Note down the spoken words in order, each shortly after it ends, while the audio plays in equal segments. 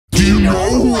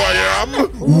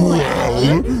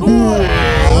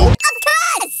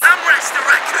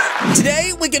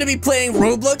Today, we're gonna be playing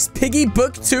Roblox Piggy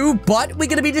Book 2, but we're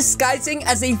gonna be disguising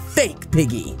as a fake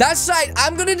Piggy. That's right,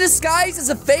 I'm gonna disguise as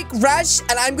a fake Rash,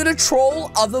 and I'm gonna troll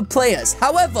other players.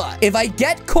 However, if I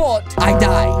get caught, I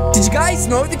die. Did you guys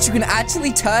know that you can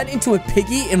actually turn into a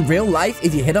Piggy in real life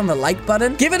if you hit on the like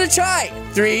button? Give it a try.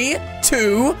 3,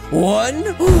 2, 1.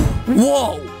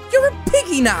 Whoa! You're a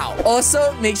Piggy now.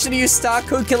 Also, make sure to use star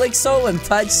code Calixo when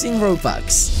purchasing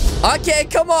Robux. Okay,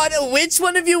 come on. Which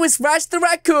one of you is Rash the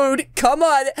Raccoon? Come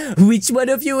on. Which one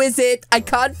of you is it? I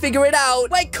can't figure it out.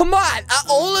 Wait, come on. Are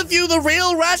all of you the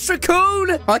real Rash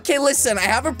Raccoon? Okay, listen. I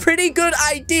have a pretty good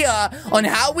idea on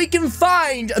how we can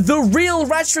find the real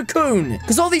Rash Raccoon.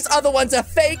 Because all these other ones are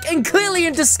fake and clearly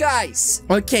in disguise.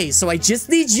 Okay, so I just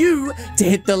need you to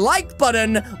hit the like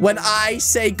button when I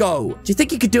say go. Do you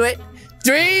think you could do it?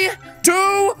 3,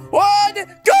 2, 1,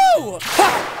 go!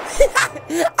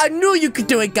 I knew you could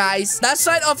do it, guys. That's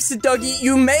right, Officer Doggy.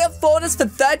 You may have fought us for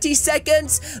 30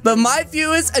 seconds, but my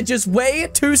viewers are just way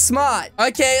too smart.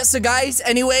 Okay, so guys,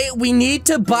 anyway, we need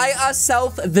to buy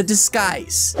ourselves the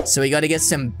disguise. So we gotta get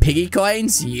some piggy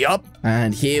coins. Yup.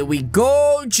 And here we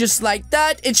go, just like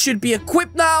that. It should be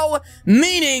equipped now,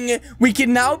 meaning we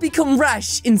can now become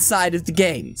Rash inside of the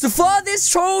game. So for this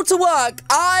troll to work,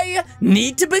 I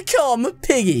need to become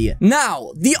Piggy.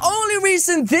 Now, the only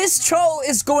reason this troll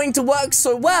is going to work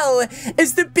so well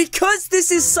is that because this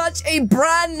is such a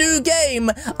brand new game,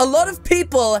 a lot of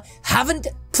people haven't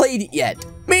played it yet.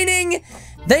 Meaning,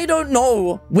 they don't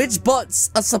know which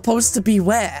bots are supposed to be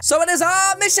where. So it is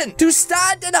our mission to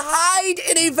stand and hide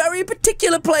in a very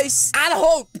particular place and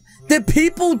hope that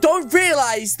people don't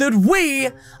realize that we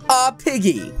are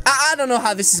Piggy. I don't know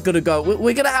how this is gonna go.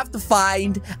 We're gonna have to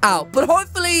find out. But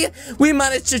hopefully, we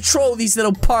manage to troll these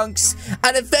little punks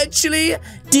and eventually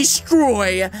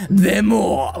destroy them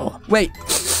all. Wait.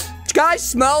 You guys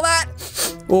smell that?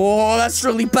 Oh, that's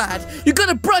really bad. You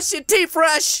gotta brush your teeth,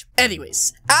 Rash.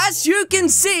 Anyways, as you can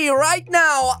see right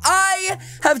now, I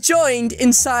have joined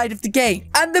inside of the game.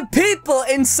 And the people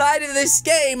inside of this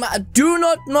game do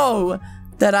not know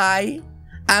that I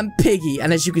am Piggy.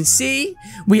 And as you can see,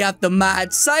 we have the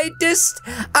mad scientist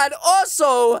and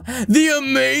also the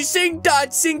amazing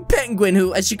dancing penguin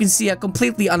who, as you can see, are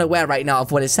completely unaware right now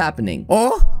of what is happening.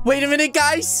 Oh, wait a minute,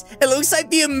 guys. It looks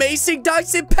like the amazing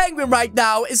dancing penguin right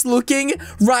now is looking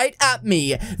right at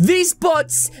me. These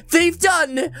bots they've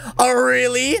done are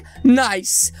really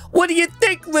nice. What do you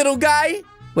think, little guy?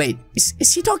 Wait,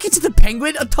 is he talking to the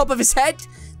penguin on top of his head?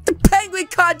 The penguin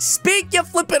can't speak, you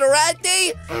flippin'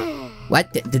 rarity!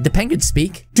 What? Did the penguin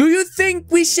speak? Do you think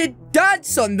we should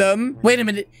dance on them? Wait a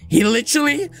minute. He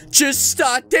literally just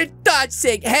started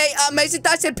dancing. Hey, amazing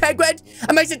dancing penguin.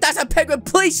 Amazing dancing penguin,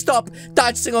 please stop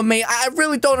dancing on me. I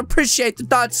really don't appreciate the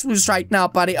dance moves right now,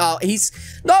 buddy. Oh,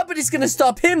 nobody's gonna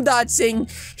stop him dancing.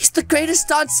 He's the greatest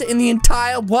dancer in the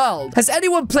entire world. Has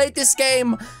anyone played this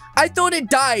game? I thought it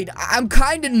died. I'm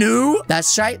kind of new.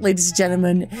 That's right, ladies and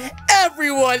gentlemen.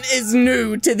 Everyone is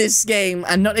new to this game,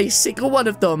 and not a single one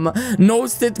of them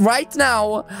knows that right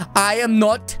now, I am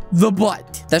not the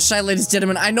bot. That's right, ladies and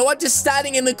gentlemen. I know I'm just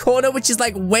standing in the corner, which is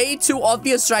like way too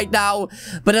obvious right now,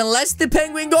 but unless the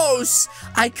penguin goes,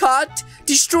 I can't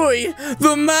destroy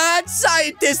the mad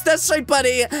scientist. That's right,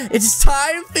 buddy. It's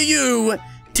time for you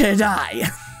to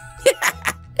die.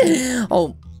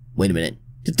 Oh, wait a minute.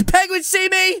 Did the penguin see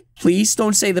me? Please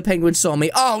don't say the penguin saw me.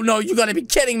 Oh, no, you gotta be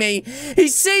kidding me.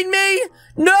 He's seen me?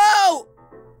 No!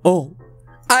 Oh,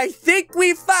 I think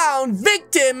we found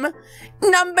victim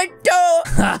number 2.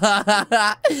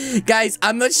 Guys,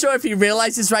 I'm not sure if he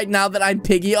realizes right now that I'm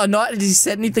Piggy or not. Did he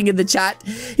said anything in the chat?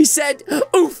 He said,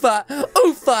 oofa,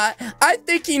 oofa. I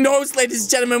think he knows, ladies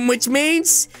and gentlemen, which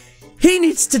means he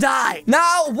needs to die.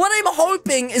 Now, what I'm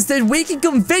hoping is that we can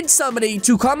convince somebody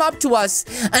to come up to us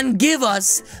and give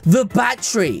us the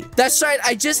battery. That's right,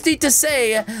 I just need to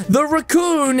say, the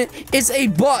raccoon is a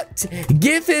bot.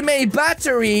 Give him a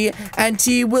battery and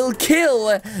he will kill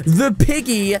the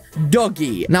Piggy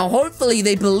doggy. Now, hopefully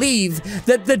they believe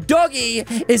that the doggy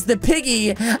is the Piggy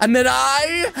and that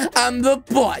I am the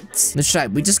bot. That's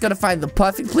right, we just gotta find the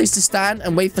perfect place to stand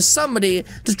and wait for somebody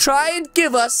to try and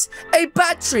give us a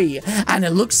battery. And it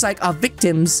looks like our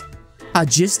victims are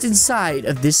just inside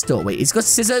of this doorway. He's got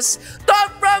scissors.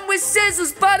 Don't run with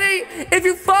scissors, buddy. If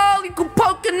you fall, you can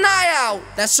poke an eye out.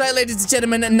 That's right, ladies and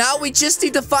gentlemen. And now we just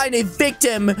need to find a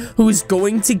victim who is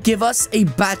going to give us a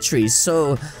battery.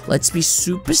 So let's be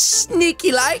super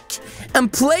sneaky-like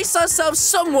and place ourselves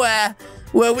somewhere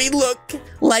where we look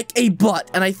like a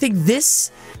bot. And I think this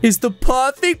is the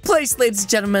perfect place, ladies and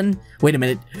gentlemen. Wait a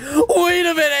minute. Wait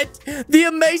a minute. The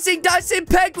amazing dancing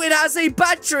penguin has a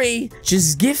battery.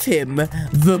 Just give him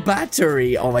the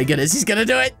battery. Oh my goodness, he's gonna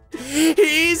do it.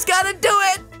 He's gonna do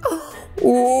it.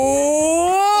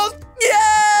 Oh,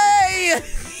 yay!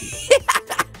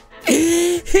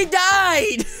 He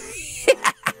died.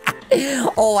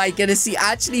 Oh my goodness, he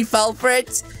actually fell for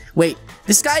it. Wait,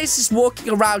 this guy is just walking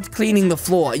around cleaning the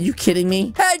floor. Are you kidding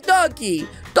me? Hey, doggy.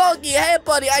 Doggy, hey,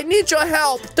 buddy, I need your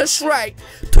help. That's right.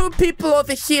 2 people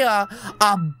over here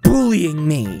are bullying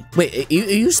me. Wait, are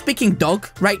you speaking dog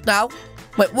right now?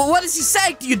 Wait, well, what is he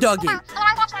saying to you, doggy?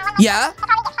 Yeah?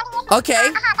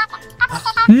 Okay.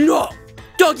 No.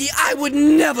 Doggy, I would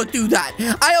never do that.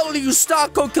 I only use star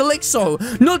code Calixo,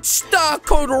 not star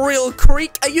code Real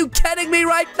Creek. Are you kidding me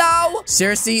right now?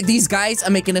 Seriously, these guys are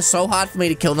making it so hard for me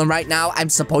to kill them right now. I'm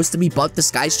supposed to be but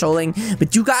this guy's trolling,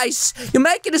 but you guys, you're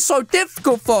making it so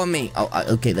difficult for me. Oh,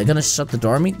 okay, they're gonna shut the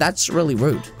door on me? That's really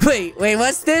rude. Wait,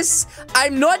 what's this?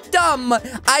 I'm not dumb.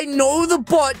 I know the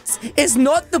bot is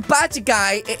not the badger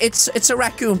guy. It's a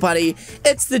raccoon, buddy.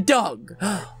 It's the dog.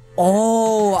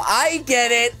 Oh, I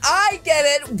get it.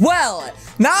 Well,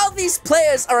 now these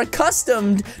players are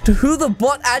accustomed to who the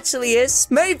bot actually is.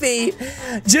 Maybe,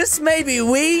 just maybe,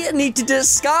 we need to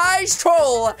disguise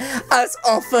troll as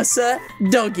Officer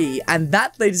Doggy. And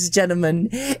that, ladies and gentlemen,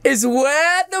 is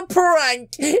where the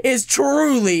prank is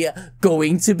truly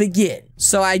going to begin.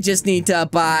 So I just need to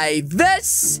buy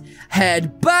this,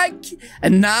 head back,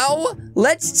 and now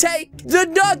let's take the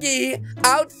doggy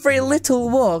out for a little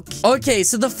walk. Okay,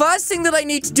 so the first thing that I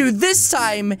need to do this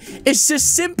time is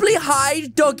just simply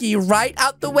hide doggy right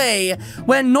out the way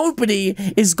where nobody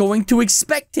is going to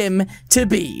expect him to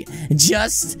be.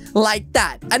 Just like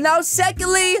that. And now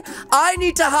secondly, I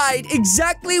need to hide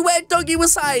exactly where doggy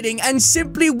was hiding and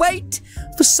simply wait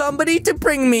for somebody to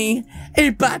bring me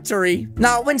a battery.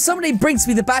 Now, when somebody brings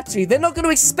me the battery, they're not going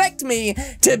to expect me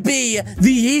to be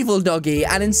the evil doggy,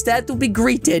 and instead they'll be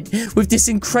greeted with this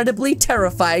incredibly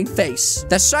terrifying face.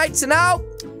 That's right. So now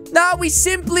we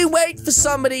simply wait for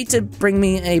somebody to bring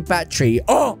me a battery.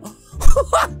 Oh,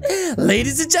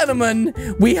 ladies and gentlemen,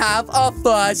 we have our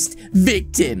first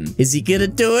victim. Is he gonna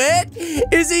do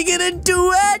it? Is he gonna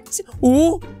do it?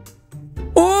 Oh,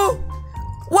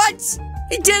 what?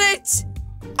 He did it.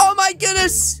 Oh my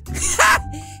goodness!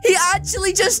 He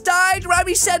actually just died.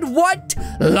 Rami said, what?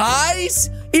 Lies?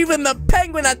 Even the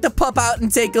penguin had to pop out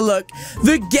and take a look.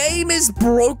 The game is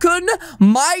broken?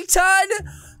 My turn?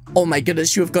 Oh my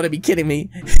goodness, you have got to be kidding me.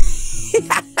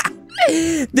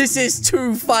 This is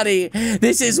too funny.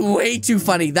 This is way too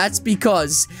funny. That's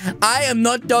because I am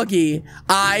not doggy.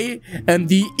 I am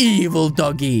the evil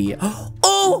doggy.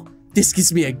 Oh! This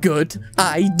gives me a good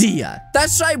idea.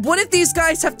 That's right. What if these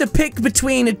guys have to pick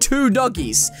between 2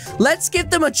 doggies? Let's give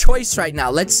them a choice right now.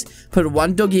 Let's put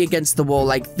one doggy against the wall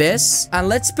like this. And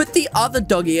let's put the other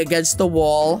doggy against the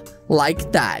wall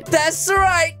like that. That's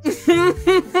right.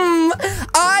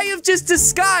 I have just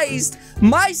disguised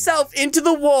myself into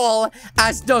the wall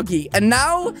as doggy. And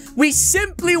now we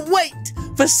simply wait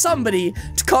for somebody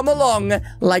to come along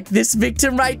like this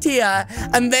victim right here.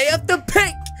 And they have to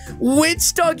pick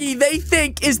which doggy they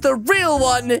think is the real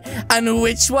one and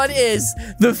which one is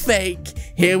the fake.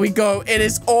 Here we go. It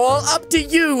is all up to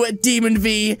you, Demon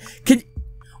V.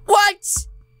 What?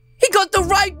 He got the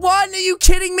right one? Are you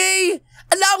kidding me?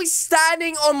 And now he's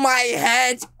standing on my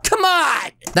head. Come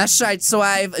on. That's right. So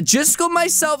I've just got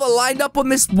myself lined up on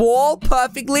this wall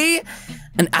perfectly.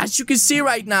 And as you can see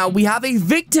right now, we have a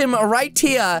victim right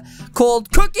here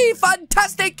called Cookie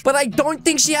Fantastic. But I don't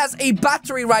think she has a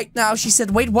battery right now. She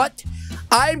said, wait, what?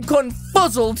 I'm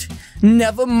confuzzled.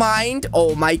 Never mind.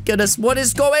 Oh my goodness, what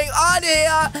is going on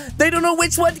here? They don't know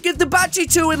which one to give the battery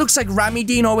to. It looks like Rami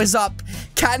Dino is up.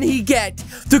 Can he get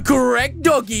the correct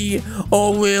doggy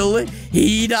or will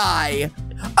he die?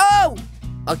 Oh!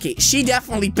 Okay, she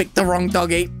definitely picked the wrong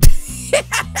doggy.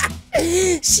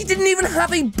 She didn't even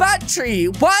have a battery.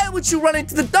 Why would you run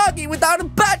into the doggy without a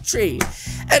battery?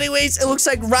 Anyways, it looks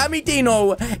like Rami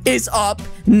Dino is up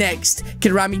next.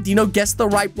 Can Rami Dino guess the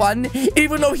right one?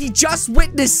 Even though he just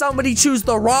witnessed somebody choose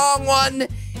the wrong one.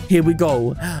 Here we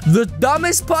go. The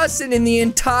dumbest person in the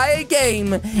entire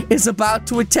game is about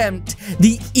to attempt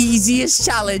the easiest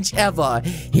challenge ever.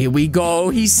 Here we go.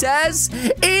 He says,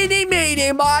 eeny,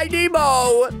 meeny, miny,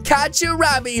 mo. Catch a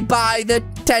Rami by the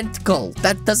tentacle.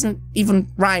 That doesn't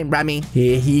even rhyme, Rami.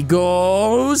 Here he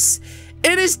goes.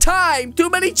 It is time. Too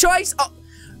many choice. Oh,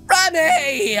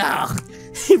 Rami!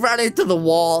 He ran into the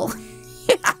wall.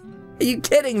 Are you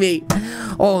kidding me?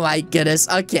 Oh my goodness.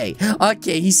 Okay.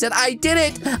 He said, I did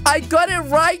it. I got it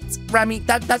right. Rami,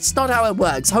 that's not how it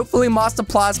works. Hopefully Master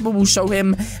Plasma will show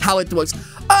him how it works.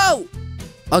 Oh!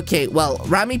 Okay, well,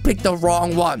 Rami picked the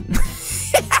wrong one.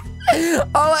 Oh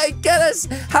my goodness.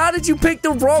 How did you pick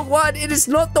the wrong one? It is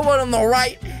not the one on the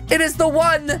right. It is the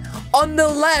one on the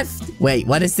left. Wait,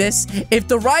 what is this? If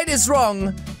the right is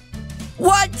wrong...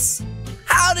 What?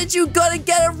 How did you gonna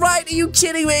get it right? Are you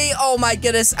kidding me? Oh my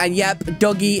goodness. And yep,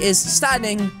 Doggy is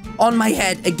standing on my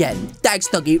head again. Thanks,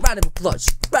 Doggy. Round of applause.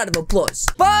 Round of applause.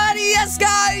 But yes,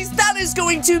 guys, that is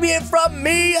going to be it from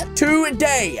me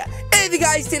today. If you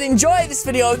guys did enjoy this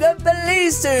video, then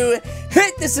please do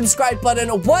hit the subscribe button.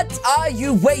 What are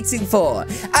you waiting for?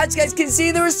 As you guys can see,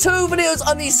 there is 2 videos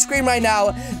on the screen right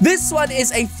now. This one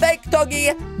is a fake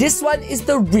Doggy. This one is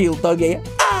the real Doggy.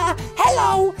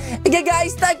 Hello. Again,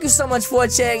 guys, thank you so much for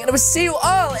watching, and I will see you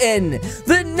all in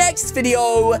the next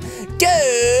video.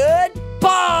 Goodbye.